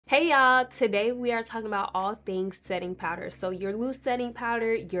Hey y'all, today we are talking about all things setting powder. So your loose setting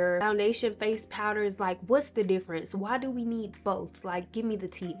powder, your foundation face powders, like what's the difference? Why do we need both? Like give me the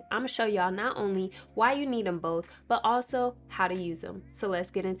tea. I'm gonna show y'all not only why you need them both, but also how to use them. So let's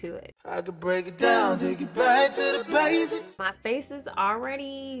get into it. I could break it down, take it back to the basics. My face is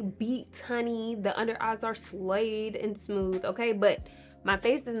already beat, honey. The under eyes are slayed and smooth, okay? But my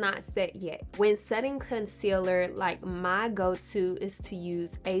face is not set yet. When setting concealer, like my go-to is to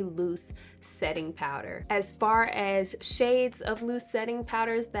use a loose setting powder. As far as shades of loose setting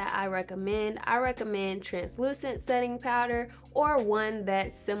powders that I recommend translucent setting powder or one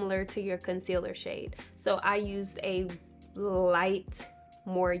that's similar to your concealer shade. So I used a light,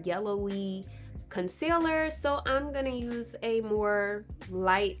 more yellowy concealer, so I'm gonna use a more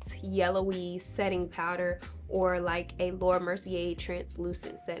light yellowy setting powder or like a Laura Mercier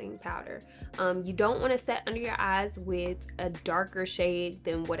translucent setting powder. You don't want to set under your eyes with a darker shade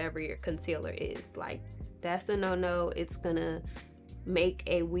than whatever your concealer is. Like that's a no-no. It's gonna make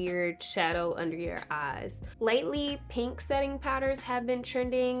a weird shadow under your eyes. Lately, pink setting powders have been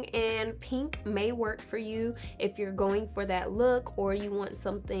trending, and pink may work for you if you're going for that look or you want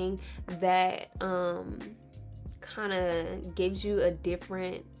something that kind of gives you a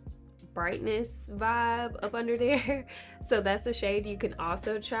different brightness vibe up under there. So that's a shade you can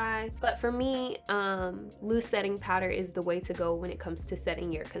also try. But for me, loose setting powder is the way to go when it comes to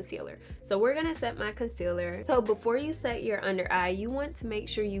setting your concealer. So we're gonna set my concealer. So before you set your under eye, you want to make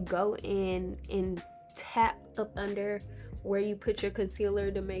sure you go in and tap up under where you put your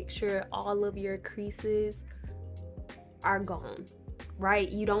concealer to make sure all of your creases are gone. Right?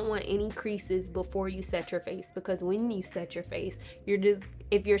 You don't want any creases before you set your face, because when you set your face,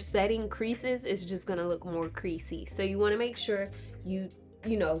 if you're setting creases, it's just gonna look more creasy. So you want to make sure you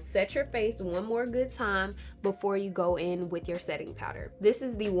set your face one more good time before you go in with your setting powder. This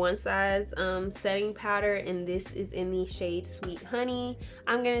is the one size setting powder, and this is in the shade Sweet Honey.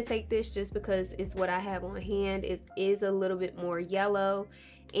 I'm gonna take this just because it's what I have on hand. It is a little bit more yellow,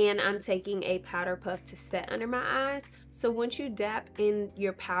 and I'm taking a powder puff to set under my eyes. So once you dab in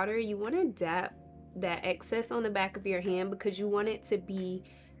your powder, you want to dab that excess on the back of your hand because you want it to be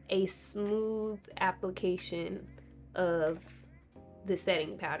a smooth application of the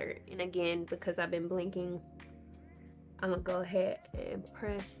setting powder. And again, because I've been blinking, I'm gonna go ahead and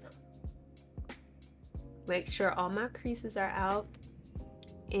press. Make sure all my creases are out,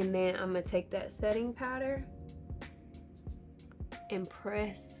 and then I'm gonna take that setting powder and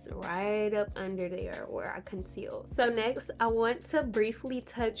press right up under there where I concealed. So next, I want to briefly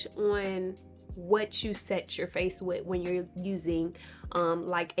touch on what you set your face with when you're using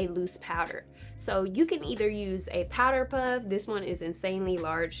like a loose powder. So you can either use a powder puff. This one is insanely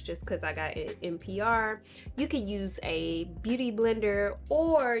large just because I got it in PR. You can use a beauty blender,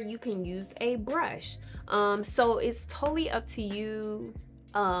 or you can use a brush. So it's totally up to you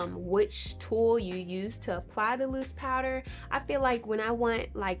which tool you use to apply the loose powder. I feel like when I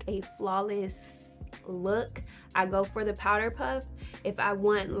want like a flawless look, I go for the powder puff. If I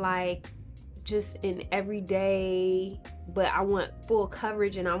want like just an everyday, but I want full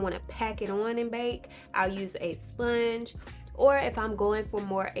coverage and I want to pack it on and bake, I'll use a sponge. Or if I'm going for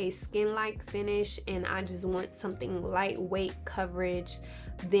more a skin-like finish and I just want something lightweight coverage,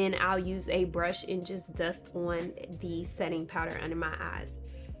 then I'll use a brush and just dust on the setting powder under my eyes.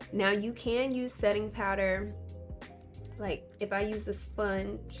 Now you can use setting powder, like if I use a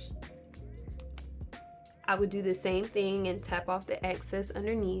sponge, I would do the same thing and tap off the excess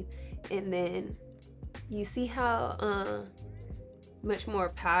underneath, and then you see how much more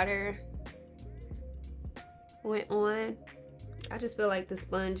powder went on. I just feel like the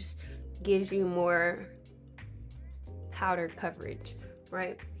sponge gives you more powder coverage,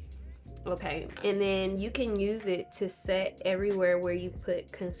 right? Okay, and then you can use it to set everywhere where you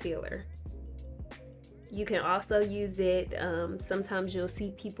put concealer. You can also use it, sometimes you'll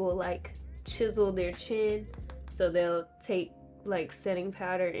see people like chisel their chin, so they'll take like setting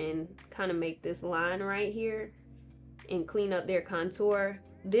powder and kind of make this line right here and clean up their contour.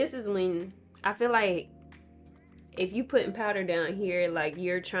 This is when I feel like if you putting powder down here, like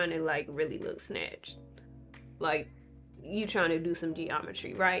you're trying to like really look snatched, like you trying to do some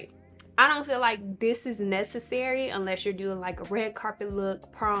geometry, right? I don't feel like this is necessary unless you're doing like a red carpet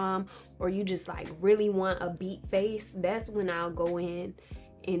look, prom, or you just like really want a beat face. That's when I'll go in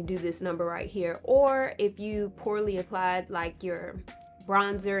and do this number right here. Or if you poorly applied like your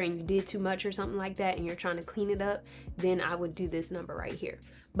bronzer and you did too much or something like that and you're trying to clean it up, then I would do this number right here.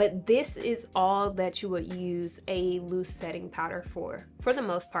 But this is all that you would use a loose setting powder for the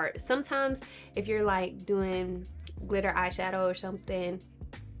most part. Sometimes if you're like doing glitter eyeshadow or something,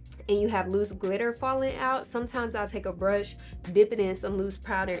 and you have loose glitter falling out, sometimes I'll take a brush, dip it in some loose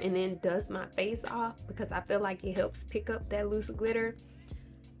powder, and then dust my face off because I feel like it helps pick up that loose glitter.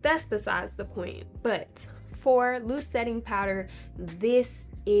 That's besides the point. But for loose setting powder, this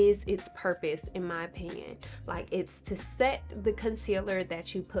is its purpose, in my opinion. Like, it's to set the concealer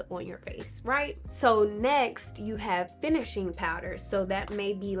that you put on your face, right? So next you have finishing powder. So that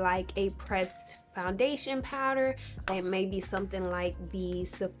may be like a pressed foundation powder, it may be something like the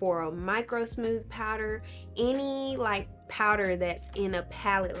Sephora Micro Smooth powder, any like powder that's in a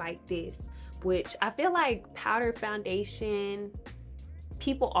palette like this, which I feel like powder foundation,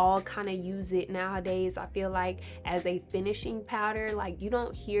 people all kind of use it nowadays. I feel like as a finishing powder, like you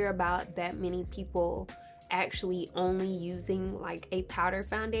don't hear about that many people actually only using like a powder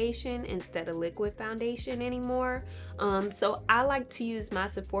foundation instead of liquid foundation anymore. So I like to use my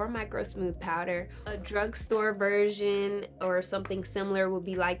Sephora Micro Smooth powder. A drugstore version or something similar would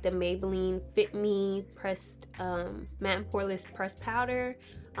be like the Maybelline Fit Me pressed matte and poreless pressed powder.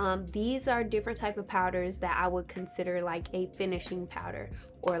 These are different type of powders that I would consider like a finishing powder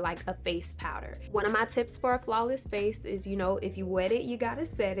or like a face powder. One of my tips for a flawless face is, you know, if you wet it, you gotta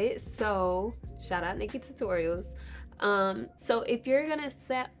set it. So shout out Nikki Tutorials. So if you're gonna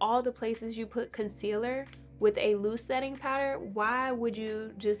set all the places you put concealer with a loose setting powder, why would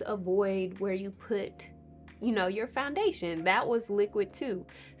you just avoid where you put, you know, your foundation? That was liquid too.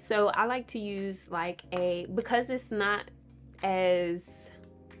 So I like to use like because it's not as,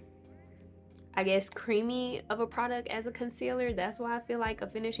 I guess, creamy of a product as a concealer, that's why I feel like a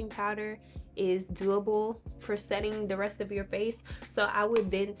finishing powder is doable for setting the rest of your face. So I would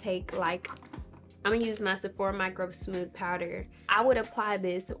then take like, I'm gonna use my Sephora Micro Smooth powder. I would apply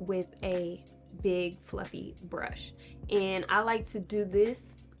this with a big fluffy brush, and I like to do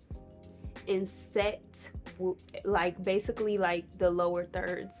this and set like basically like the lower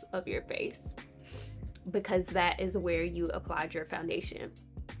thirds of your face, because that is where you applied your foundation.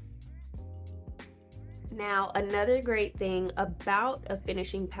 Now, another great thing about a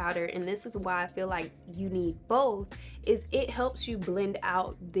finishing powder, and this is why I feel like you need both, is it helps you blend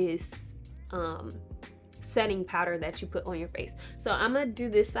out this setting powder that you put on your face. So I'm gonna do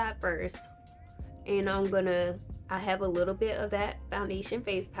this side first, and I have a little bit of that foundation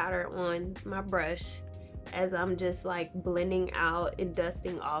face powder on my brush as I'm just like blending out and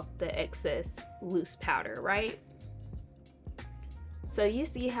dusting off the excess loose powder, right? So you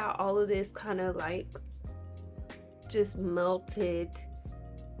see how all of this kind of like just melted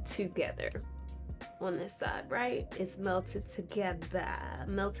together on this side, right? It's melted together,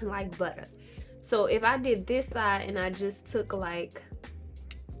 melting like butter. So if I did this side and I just took like,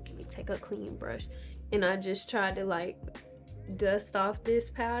 let me take a clean brush, and I just tried to like dust off this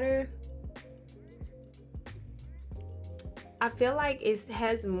powder, I feel like it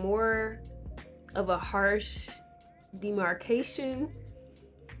has more of a harsh demarcation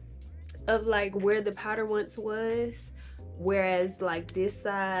of like where the powder once was, whereas like this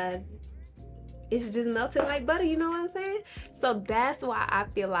side, it's just melted like butter, you know what I'm saying? So that's why I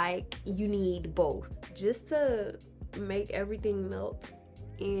feel like you need both, just to make everything melt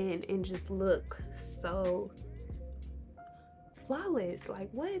and just look so flawless. Like,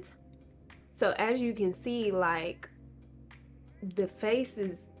 what? So as you can see, like the face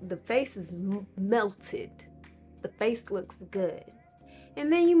is melted. The face looks good. And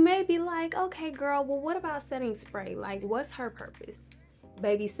then you may be like, okay girl, well what about setting spray? Like, what's her purpose?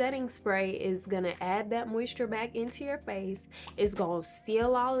 Baby, setting spray is gonna add that moisture back into your face. It's gonna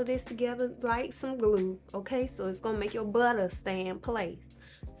seal all of this together like some glue, okay? So it's gonna make your butter stay in place.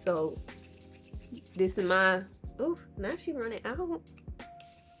 So this is my, ooh, now she running out.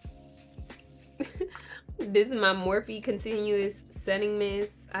 This is my Morphe Continuous Setting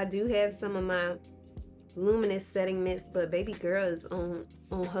Mist. I do have some of my Luminous Setting Mist, but baby girl is on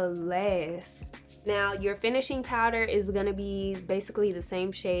her last. Now your finishing powder is gonna be basically the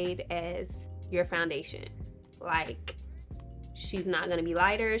same shade as your foundation. Like, she's not gonna be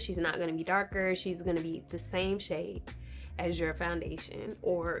lighter, she's not gonna be darker, she's gonna be the same shade as your foundation,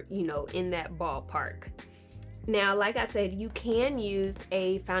 or you know, in that ballpark. Now, like I said, you can use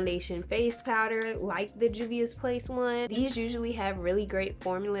a foundation face powder like the Juvia's Place one. These usually have really great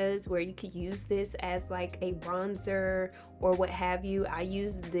formulas where you could use this as like a bronzer or what have you. I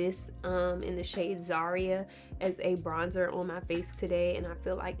used this in the shade Zaria as a bronzer on my face today, and I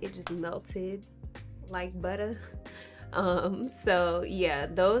feel like it just melted like butter. So yeah,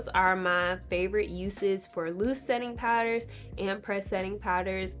 those are my favorite uses for loose setting powders and press setting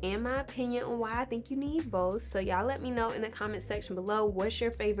powders, and my opinion on why I think you need both. So y'all let me know in the comment section below, what's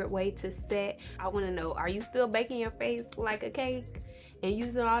your favorite way to set? I want to know, are you still baking your face like a cake? and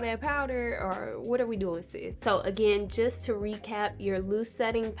using all that powder, or what are we doing, sis? So again, just to recap, your loose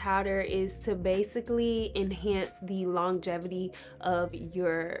setting powder is to basically enhance the longevity of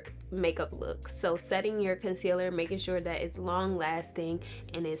your makeup look. So setting your concealer, making sure that it's long lasting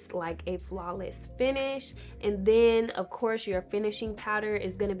and it's like a flawless finish. And then of course your finishing powder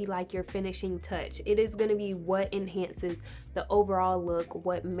is going to be like your finishing touch. It is going to be what enhances the overall look,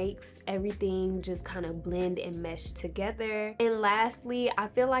 what makes everything just kind of blend and mesh together. And lastly, I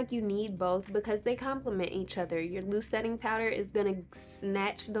feel like you need both because they complement each other. Your loose setting powder is going to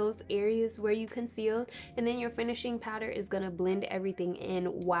snatch those areas where you concealed, and then your finishing powder is going to blend everything in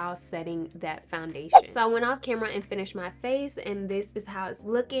while setting that foundation. So I went off camera and finished my face, and this is how it's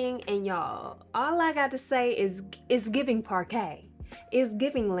looking. And y'all, all I got to say is it's giving parquet. It's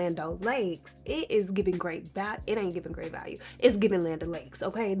giving Land O'Lakes. It is giving great value. It ain't giving great value. It's giving Land O'Lakes,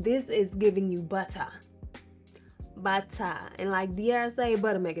 okay? This is giving you butter. Butter. And like Diara say,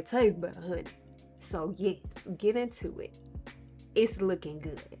 butter make it taste better, honey. So yes, get into it. It's looking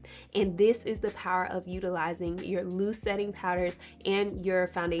good. And this is the power of utilizing your loose setting powders and your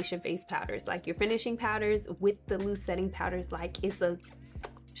foundation face powders. Like your finishing powders with the loose setting powders, like it's a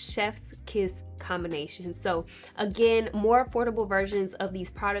chef's kiss combination. So again, more affordable versions of these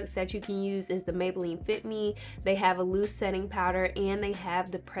products that you can use is the Maybelline Fit Me. They have a loose setting powder and they have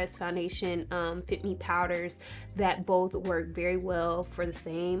the pressed foundation Fit Me powders that both work very well for the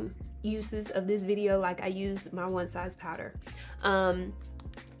same uses of this video. Like I used my one size powder.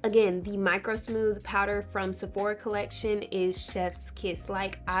 Again, the Micro Smooth powder from Sephora collection is chef's kiss.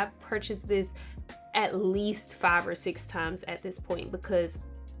 Like I've purchased this at least 5 or 6 times at this point because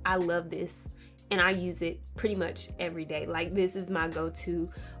I love this and I use it pretty much every day. Like this is my go-to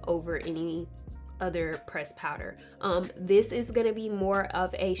over any other pressed powder. This is going to be more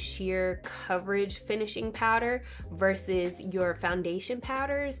of a sheer coverage finishing powder versus your foundation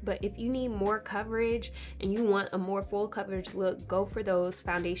powders, but if you need more coverage and you want a more full coverage look, go for those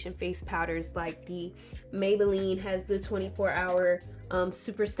foundation face powders. Like the Maybelline has the 24-hour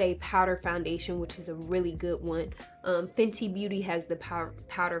Super Stay powder foundation, which is a really good one. Fenty Beauty has the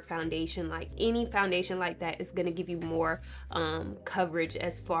powder foundation. Like any foundation like that is going to give you more coverage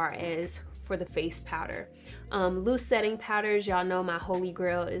as far as for the face powder. Loose setting powders, y'all know my holy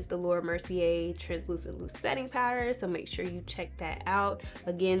grail is the Laura Mercier translucent loose setting powder, so make sure you check that out.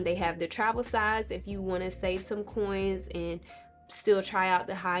 Again, they have the travel size if you want to save some coins and still try out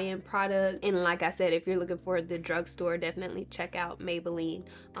the high-end product. And like I said, if you're looking for the drugstore, definitely check out Maybelline,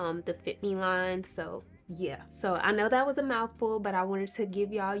 the Fit Me line. So yeah, so I know that was a mouthful, but I wanted to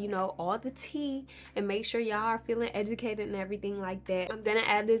give y'all, you know, all the tea and make sure y'all are feeling educated and everything like that. I'm gonna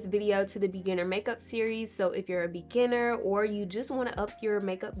add this video to the beginner makeup series, so if you're a beginner or you just want to up your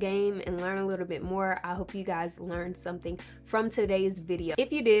makeup game and learn a little bit more, I hope you guys learned something from today's video.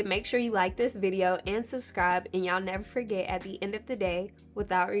 If you did, make sure you like this video and subscribe, and y'all never forget, at the end of the day,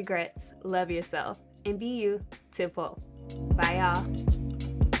 without regrets, love yourself and be you to full. Bye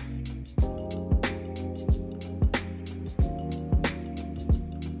y'all.